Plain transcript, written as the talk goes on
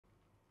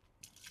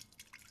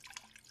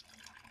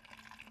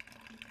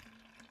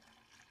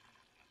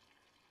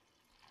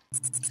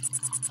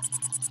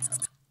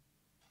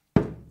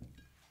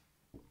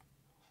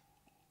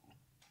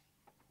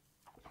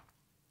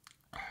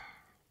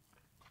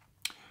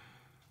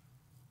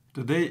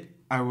Today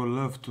I will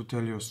love to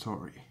tell you a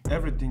story.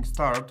 Everything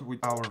starts with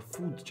our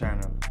food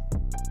channel.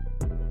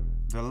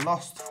 The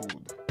lost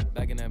food.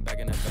 Back in that bag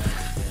again.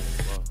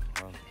 Whoa,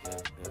 yeah.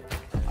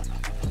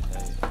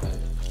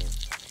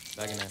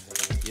 Back in that,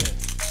 yeah.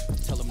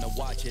 Tell them to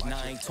watch it. Now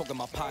I ain't talking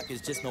my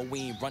pockets. Just know we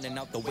ain't running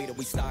out the way that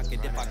we stock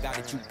it. If I got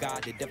it, you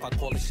got it. If I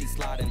call it, she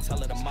slide and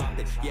tell her to mop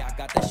it. Yeah, I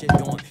got that shit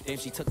doing. Then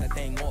she took that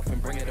thing off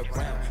and bring it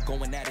around.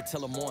 Going at it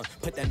till I'm on.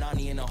 Put that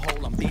 90 in a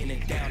hole. I'm beating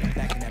it down. I'm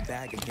back in that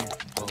bag again.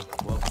 Whoa.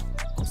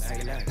 Oh,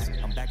 say less.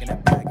 I'm back in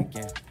that bag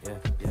again.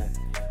 Yeah.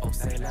 Oh,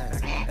 say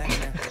less. I'm back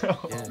in that.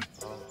 Yeah.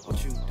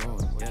 What you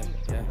doing?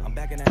 Yeah. I'm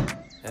back in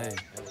that. Hey,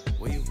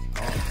 where you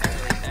going?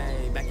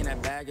 Hey, back in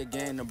that bag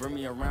again. To bring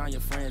me around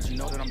your friends. You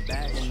know that I'm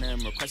bagging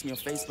them. Request me on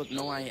Facebook.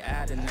 No, I ain't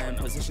adding them.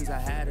 Positions I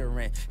had her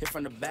in. Hit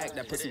from the back.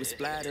 That pussy was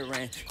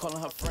splattering.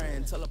 Calling her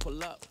friend. Tell her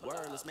pull up.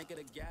 Word, let's make it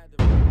a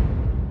gathering.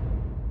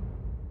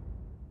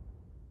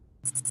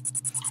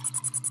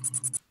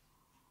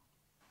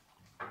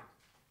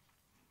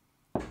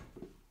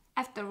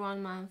 After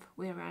 1 month,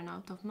 we ran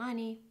out of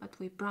money, but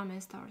we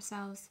promised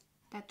ourselves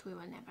that we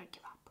will never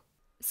give up.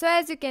 So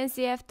as you can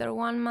see, after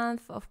 1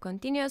 month of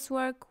continuous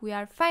work, we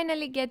are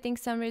finally getting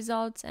some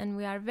results and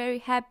we are very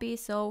happy.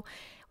 So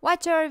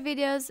watch our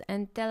videos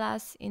and tell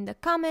us in the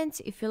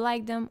comments if you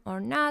like them or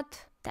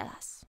not. Tell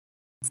us.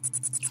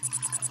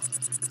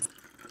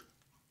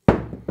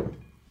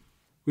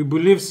 We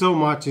believe so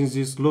much in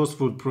this lost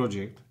food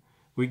project.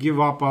 We give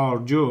up our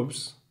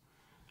jobs.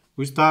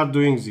 We start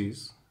doing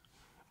this.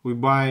 We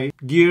buy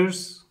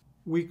gears.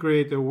 We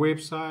create a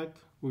website.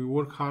 We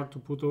work hard to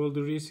put all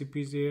the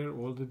recipes here,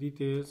 all the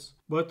details.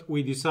 But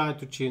we decide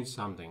to change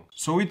something.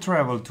 So we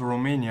traveled to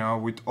Romania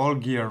with all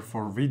gear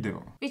for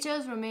video. We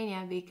chose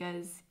Romania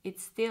because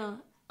it's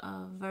still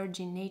a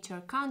virgin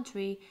nature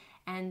country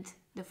and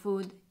the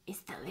food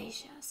is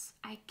delicious.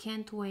 I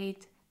can't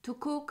wait to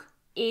cook,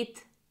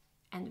 eat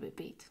and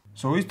repeat.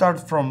 So we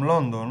start from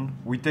London.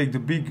 We take the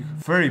big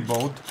ferry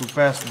boat to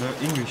pass the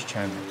English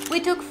Channel.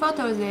 We took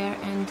photos there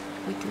and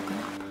we took a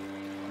nap.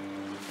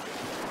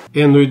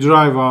 And we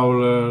drive our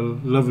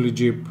lovely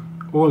Jeep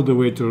all the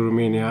way to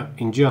Romania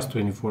in just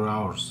 24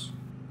 hours.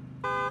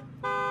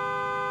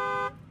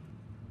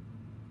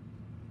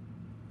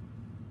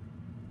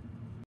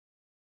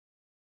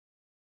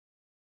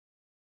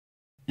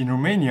 In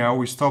Romania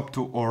we stop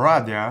to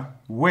Oradea,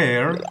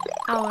 where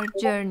Our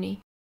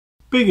journey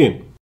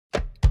Begin!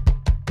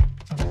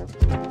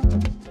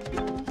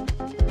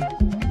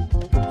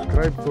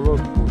 Subscribe to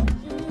Lost Food.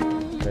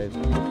 Guys.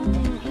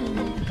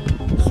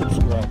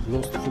 Subscribe,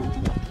 Lost Food.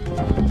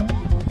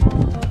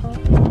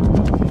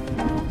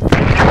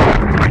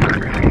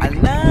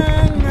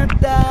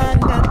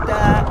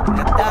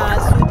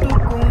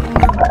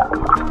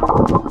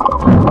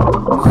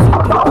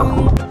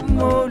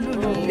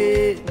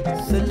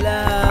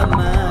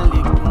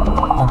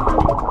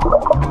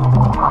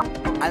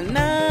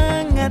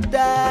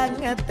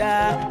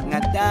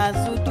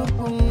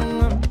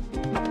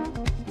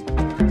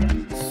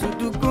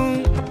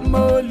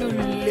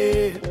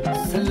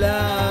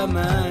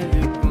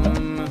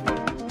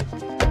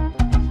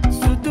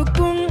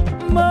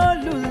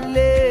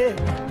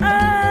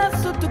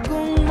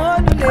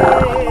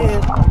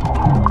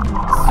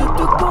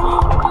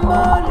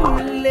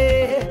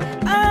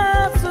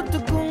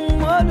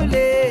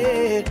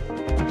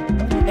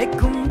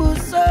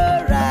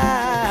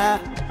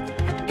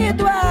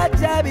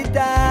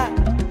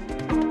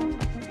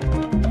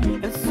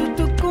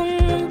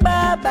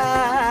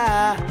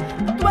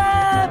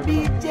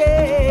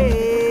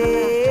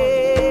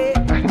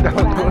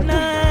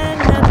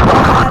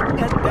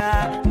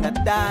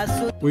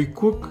 We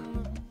cook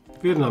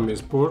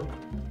Vietnamese pork.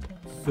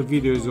 The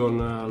video is on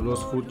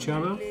Lost Food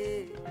channel.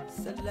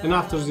 And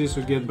after this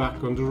we get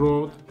back on the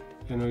road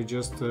and we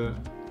just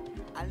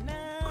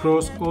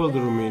cross all the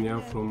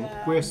Romania from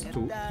west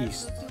to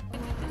east.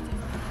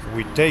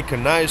 We take a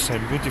nice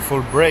and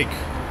beautiful break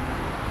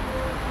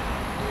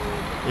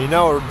in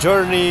our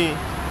journey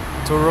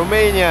to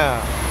Romania.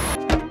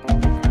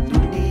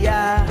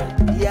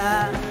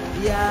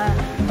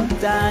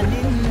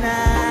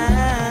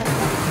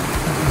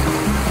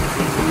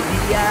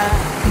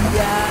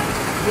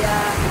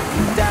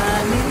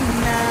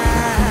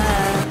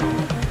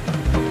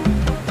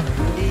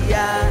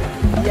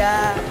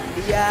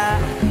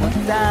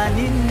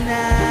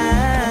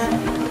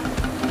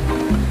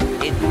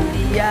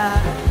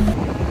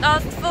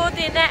 Lost food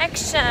in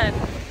action.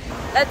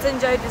 Let's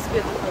enjoy this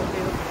beautiful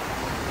view.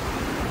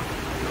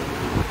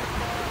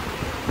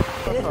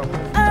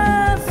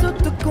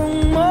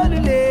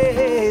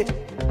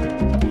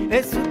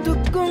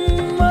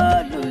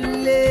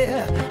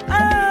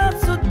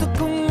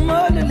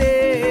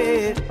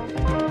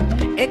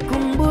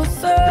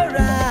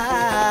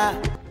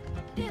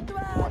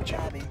 Watch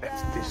out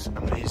at this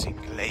amazing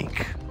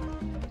lake.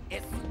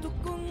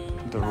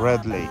 The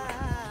Red Lake.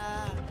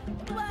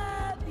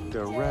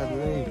 The Red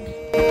Lake.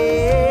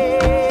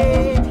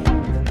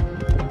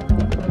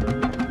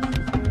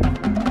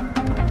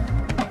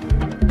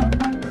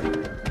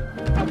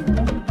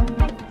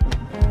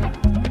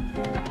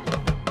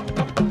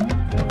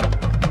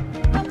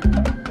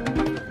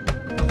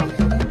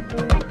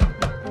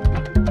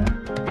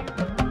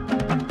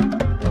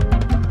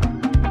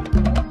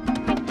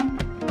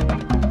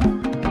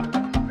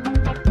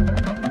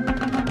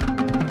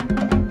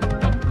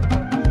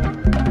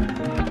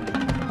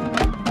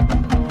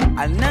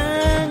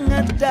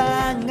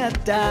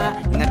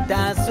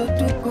 ngata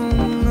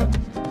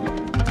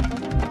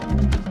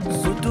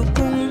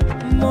sutukun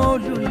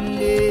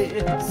molule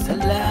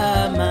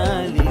salam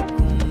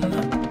alaikum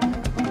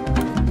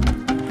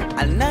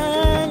alna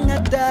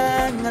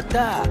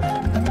ngata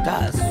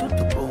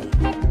sutukun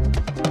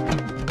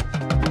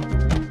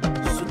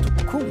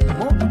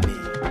molule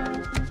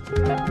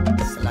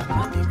salam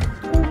alaikum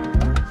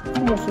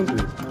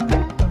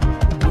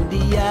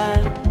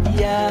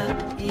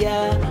ya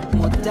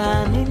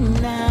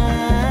mutanina.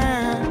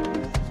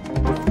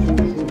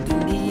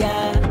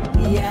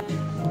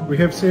 We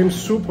have same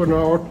soup on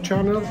our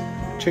channel.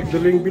 Check the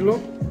link below.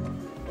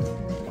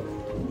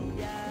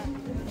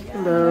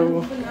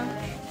 Hello.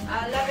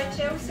 La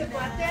𝐦𝐥𝐢𝐤 se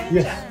poate aici?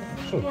 Yes,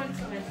 sure.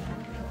 Mulțumesc.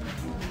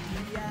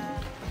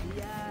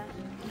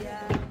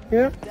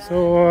 Yeah, so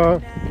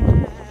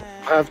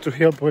I have to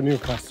help our new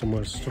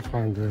customers to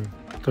find the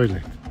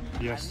toilet.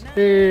 Yes.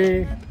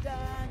 Hey.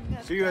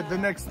 See you at the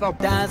next stop.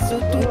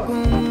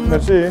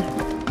 Merci.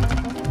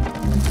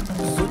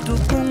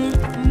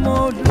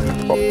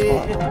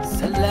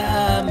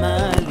 Salam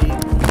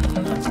alaikum.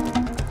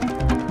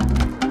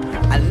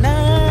 Alna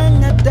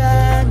ngata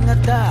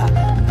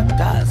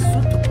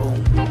sutukun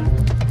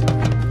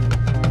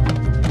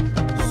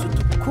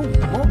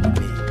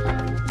molule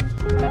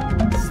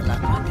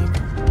salam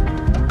alaikum.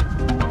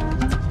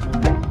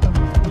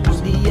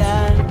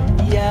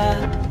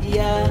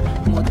 Ya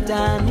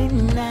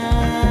mutanina.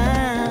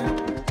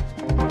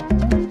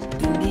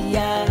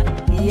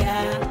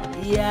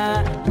 Ya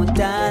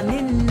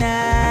mutanina.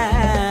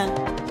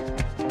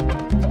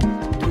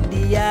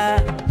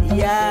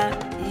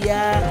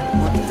 Ya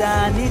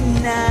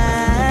mutanina.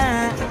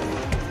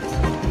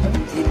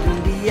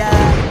 Dunia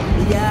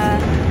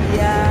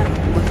ya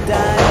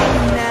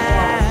mutanina.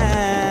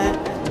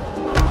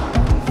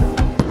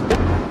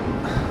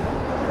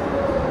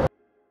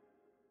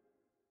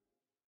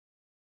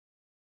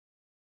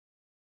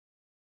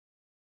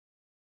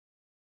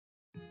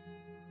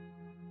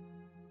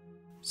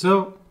 So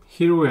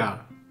here we are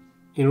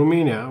in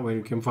Romania, where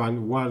you can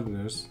find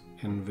wildness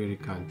and very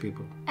kind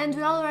people. And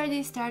we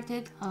already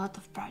started a lot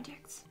of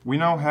projects. We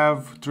now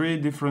have 3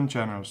 different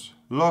channels.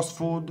 Lost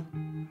Food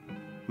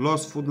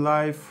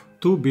Life.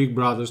 2 Big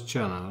Brothers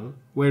channel,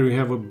 where we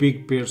have a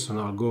big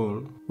personal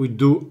goal. We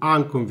do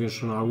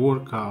unconventional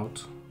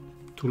workout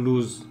to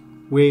lose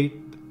weight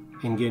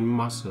and gain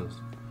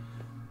muscles.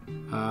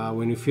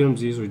 When we film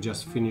this, we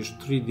just finished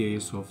 3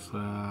 days of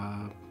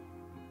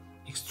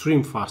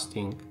extreme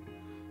fasting.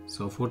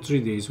 So for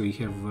 3 days we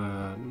have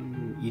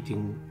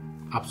eating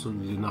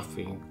absolutely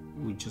nothing.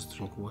 We just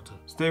drink water.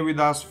 Stay with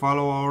us,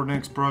 follow our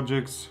next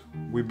projects.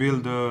 We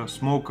build a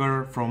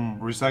smoker from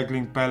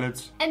recycling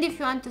pellets. And if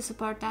you want to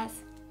support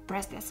us,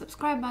 press the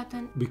subscribe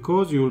button.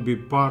 Because you will be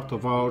part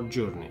of our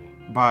journey.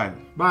 Bye.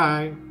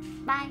 Bye.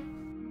 Bye.